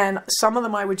 And some of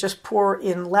them I would just pour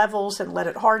in levels and let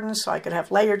it harden so I could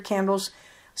have layered candles.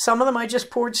 Some of them I just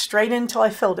poured straight in until I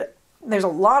filled it. There's a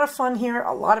lot of fun here,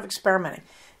 a lot of experimenting.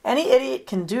 Any idiot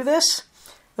can do this.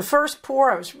 The first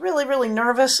pour I was really, really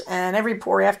nervous, and every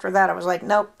pour after that I was like,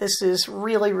 nope, this is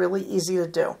really, really easy to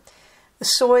do. The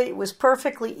soy was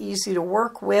perfectly easy to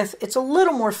work with. It's a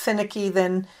little more finicky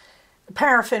than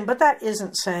paraffin, but that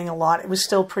isn't saying a lot. It was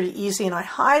still pretty easy, and I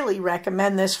highly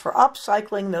recommend this for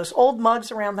upcycling those old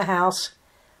mugs around the house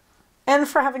and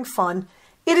for having fun.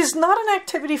 It is not an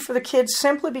activity for the kids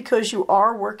simply because you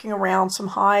are working around some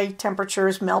high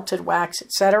temperatures, melted wax,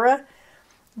 etc.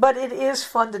 But it is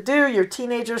fun to do. Your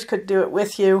teenagers could do it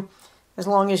with you as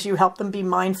long as you help them be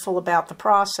mindful about the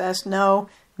process. No,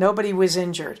 nobody was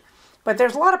injured. But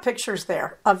there's a lot of pictures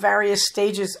there of various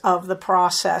stages of the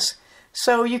process.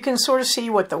 So you can sort of see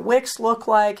what the wicks look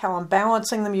like, how I'm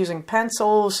balancing them using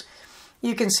pencils.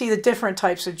 You can see the different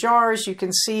types of jars. You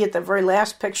can see at the very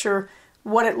last picture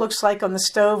what it looks like on the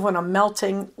stove when I'm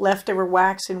melting leftover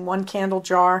wax in one candle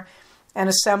jar and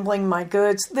assembling my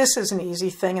goods. This is an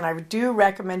easy thing, and I do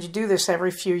recommend you do this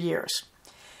every few years.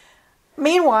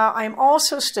 Meanwhile, I'm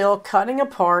also still cutting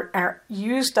apart our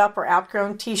used up or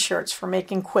outgrown t-shirts for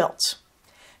making quilts.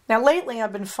 Now lately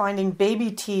I've been finding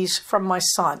baby tees from my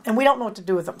son, and we don't know what to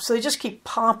do with them. So they just keep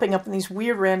popping up in these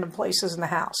weird random places in the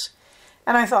house.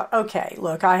 And I thought, okay,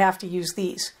 look, I have to use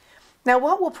these. Now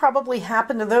what will probably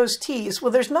happen to those tees?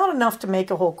 Well, there's not enough to make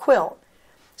a whole quilt.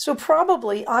 So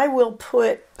probably I will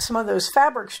put some of those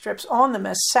fabric strips on them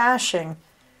as sashing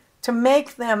to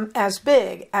make them as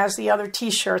big as the other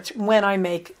t-shirts when I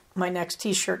make my next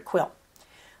t-shirt quilt.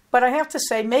 But I have to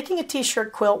say, making a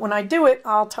t-shirt quilt, when I do it,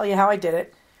 I'll tell you how I did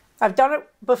it. I've done it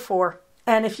before,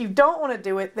 and if you don't want to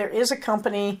do it, there is a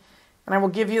company, and I will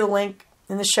give you the link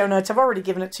in the show notes. I've already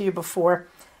given it to you before,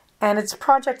 and it's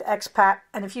Project Expat,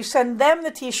 and if you send them the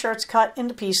t-shirts cut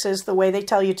into pieces the way they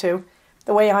tell you to,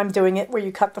 the way I'm doing it, where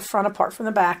you cut the front apart from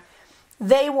the back,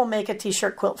 they will make a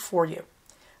t-shirt quilt for you.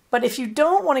 But if you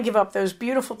don't want to give up those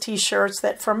beautiful t-shirts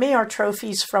that for me are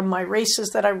trophies from my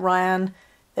races that I ran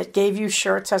that gave you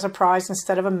shirts as a prize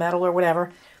instead of a medal or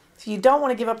whatever, if you don't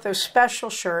want to give up those special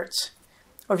shirts,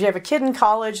 or if you have a kid in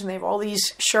college and they have all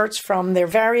these shirts from their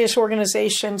various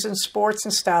organizations and sports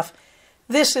and stuff,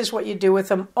 this is what you do with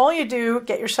them. All you do,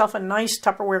 get yourself a nice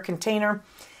Tupperware container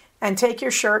and take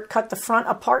your shirt, cut the front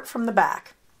apart from the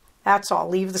back. That's all.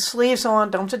 Leave the sleeves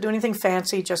on. Don't have to do anything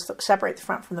fancy. Just separate the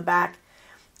front from the back.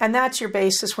 And that's your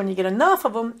basis. When you get enough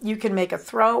of them, you can make a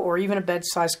throw or even a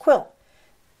bed-sized quilt.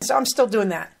 So I'm still doing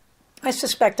that. I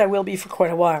suspect I will be for quite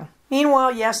a while.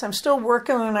 Meanwhile, yes, I'm still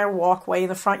working on our walkway in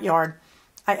the front yard.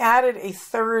 I added a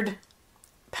third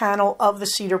panel of the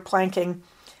cedar planking,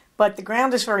 but the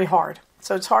ground is very hard.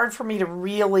 So it's hard for me to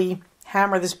really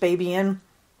hammer this baby in.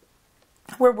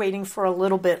 We're waiting for a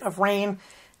little bit of rain,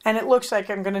 and it looks like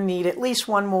I'm going to need at least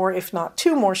one more, if not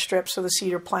two more strips of the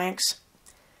cedar planks.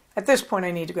 At this point,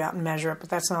 I need to go out and measure it, but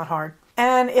that's not hard.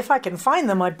 And if I can find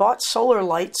them, I bought solar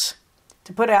lights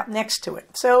to put out next to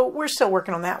it. So we're still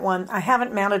working on that one. I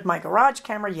haven't mounted my garage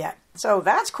camera yet. So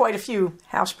that's quite a few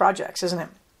house projects, isn't it?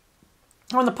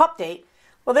 On the pup date,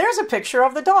 well, there's a picture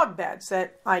of the dog beds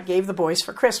that I gave the boys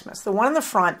for Christmas. The one in the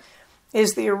front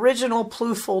is the original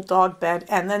Plouffe dog bed,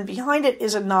 and then behind it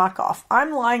is a knockoff.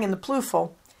 I'm lying in the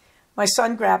Plouffe. My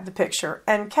son grabbed the picture,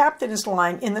 and Captain is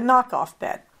lying in the knockoff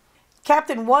bed.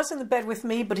 Captain was in the bed with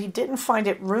me, but he didn't find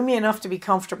it roomy enough to be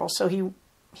comfortable, so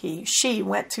she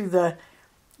went to the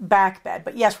back bed.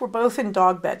 But yes, we're both in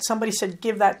dog bed. Somebody said,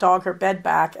 give that dog her bed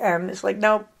back. And it's like,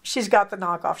 no, she's got the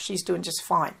knockoff. She's doing just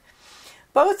fine.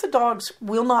 Both the dogs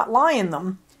will not lie in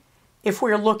them if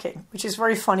we're looking, which is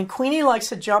very funny. Queenie likes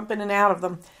to jump in and out of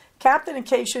them. Captain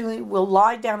occasionally will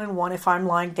lie down in one if I'm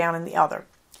lying down in the other.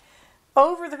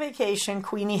 Over the vacation,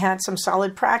 Queenie had some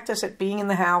solid practice at being in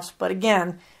the house, but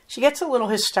again, she gets a little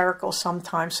hysterical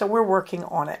sometimes, so we're working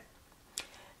on it.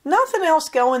 Nothing else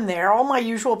going there. All my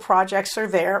usual projects are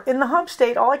there. In the hub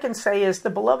state, all I can say is the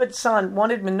beloved son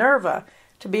wanted Minerva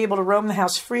to be able to roam the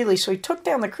house freely, so he took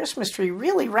down the Christmas tree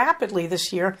really rapidly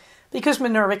this year because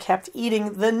Minerva kept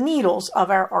eating the needles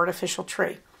of our artificial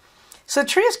tree. So the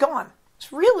tree is gone.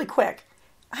 It's really quick.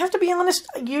 I have to be honest,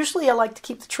 usually I like to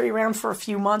keep the tree around for a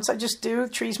few months. I just do.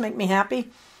 Trees make me happy.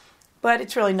 But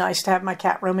it's really nice to have my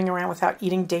cat roaming around without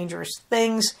eating dangerous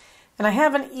things. And I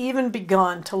haven't even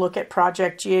begun to look at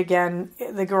Project G again.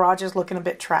 The garage is looking a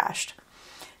bit trashed.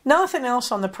 Nothing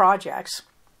else on the projects.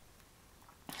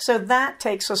 So that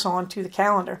takes us on to the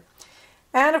calendar.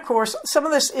 And of course, some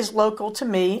of this is local to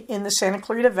me in the Santa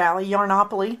Clarita Valley,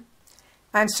 Yarnopoly,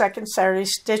 and Second Saturday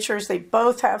Stitchers. They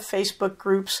both have Facebook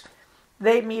groups.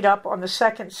 They meet up on the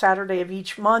second Saturday of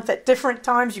each month at different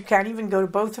times. You can even go to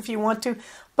both if you want to.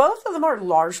 Both of them are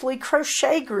largely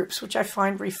crochet groups, which I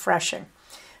find refreshing.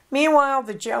 Meanwhile,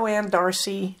 the Joanne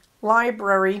Darcy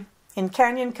Library in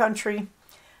Canyon Country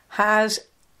has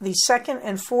the second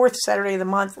and fourth Saturday of the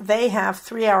month. They have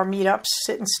 3-hour meetups,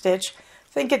 sit and stitch.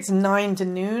 I think it's 9 to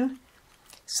noon.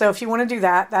 So if you want to do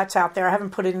that, that's out there. I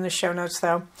haven't put it in the show notes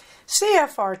though.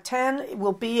 CFR 10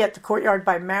 will be at the Courtyard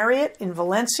by Marriott in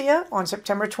Valencia on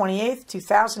September 28th,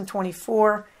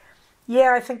 2024.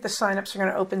 Yeah, I think the signups are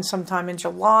going to open sometime in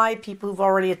July. People who've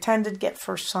already attended get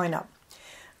first sign up.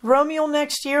 Romeo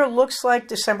next year looks like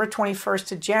December 21st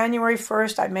to January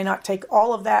 1st. I may not take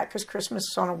all of that because Christmas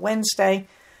is on a Wednesday.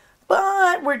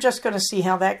 But we're just going to see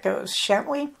how that goes, shan't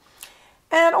we?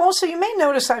 And also, you may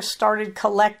notice I've started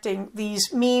collecting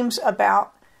these memes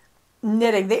about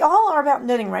knitting. They all are about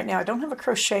knitting right now. I don't have a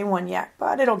crochet one yet,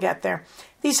 but it'll get there.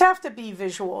 These have to be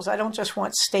visuals. I don't just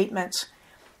want statements.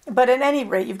 But at any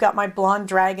rate, you've got my blonde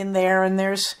dragon there, and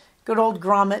there's good old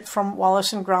Gromit from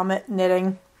Wallace and Gromit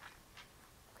Knitting,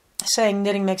 saying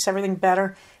knitting makes everything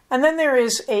better. And then there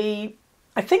is I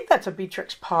think that's a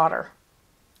Beatrix Potter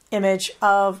image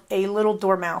of a little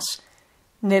dormouse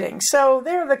knitting. So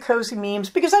there are the cozy memes,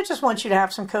 because I just want you to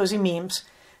have some cozy memes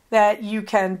that you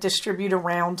can distribute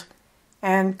around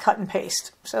and cut and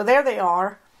paste. So there they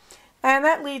are. And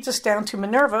that leads us down to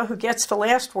Minerva, who gets the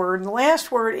last word. And the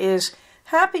last word is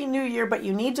Happy New Year, but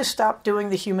you need to stop doing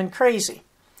the human crazy.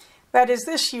 That is,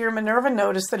 this year, Minerva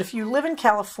noticed that if you live in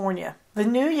California, the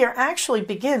new year actually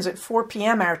begins at 4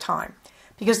 p.m. our time,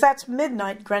 because that's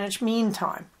midnight Greenwich Mean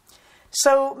Time.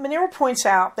 So Minerva points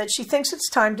out that she thinks it's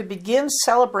time to begin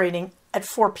celebrating at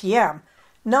 4 p.m.,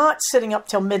 not sitting up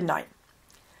till midnight.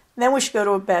 And then we should go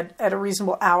to bed at a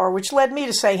reasonable hour, which led me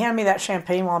to say, hand me that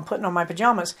champagne while I'm putting on my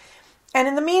pajamas. And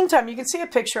in the meantime, you can see a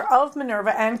picture of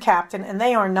Minerva and Captain, and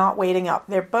they are not waiting up.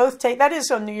 They're both, that is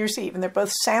on New Year's Eve, and they're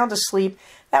both sound asleep.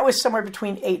 That was somewhere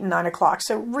between 8 and 9 o'clock.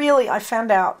 So really, I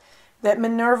found out that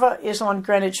Minerva is on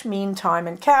Greenwich Mean Time,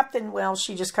 and Captain, well,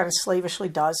 she just kind of slavishly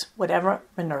does whatever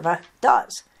Minerva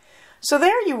does. So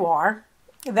there you are.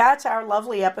 That's our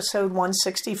lovely episode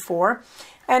 164.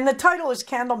 And the title is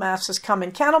Candlemas is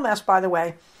Coming. Candlemas, by the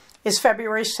way, is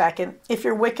February 2nd. If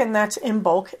you're Wiccan, that's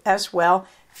Imbolc as well.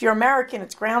 If you're American,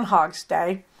 it's Groundhog's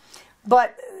Day.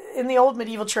 But in the old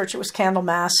medieval church, it was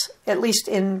Candlemas. At least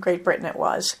in Great Britain it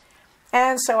was.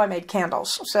 And so I made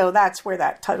candles. So that's where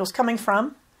that title's coming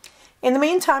from. In the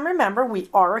meantime, remember, we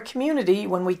are a community.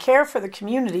 When we care for the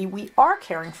community, we are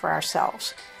caring for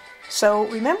ourselves. So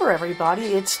remember, everybody,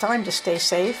 it's time to stay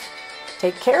safe,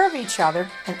 take care of each other,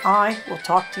 and I will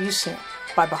talk to you soon.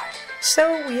 Bye-bye.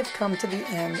 So we have come to the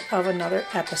end of another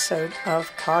episode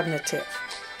of Cognitive.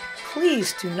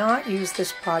 Please do not use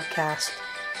this podcast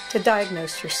to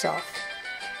diagnose yourself.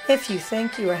 If you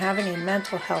think you are having a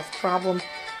mental health problem,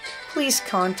 please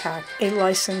contact a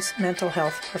licensed mental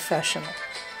health professional.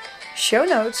 Show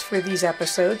notes for these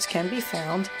episodes can be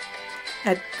found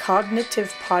at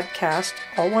cognitivepodcast,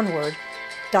 all one word,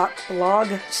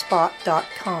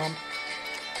 .blogspot.com.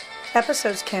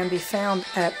 Episodes can be found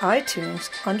at iTunes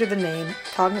under the name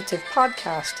Cognitive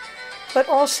Podcast, but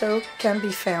also can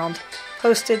be found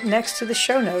posted next to the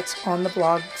show notes on the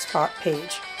Blogspot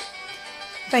page.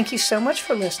 Thank you so much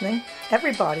for listening.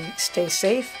 Everybody, stay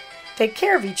safe, take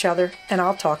care of each other, and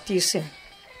I'll talk to you soon.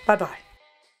 Bye-bye.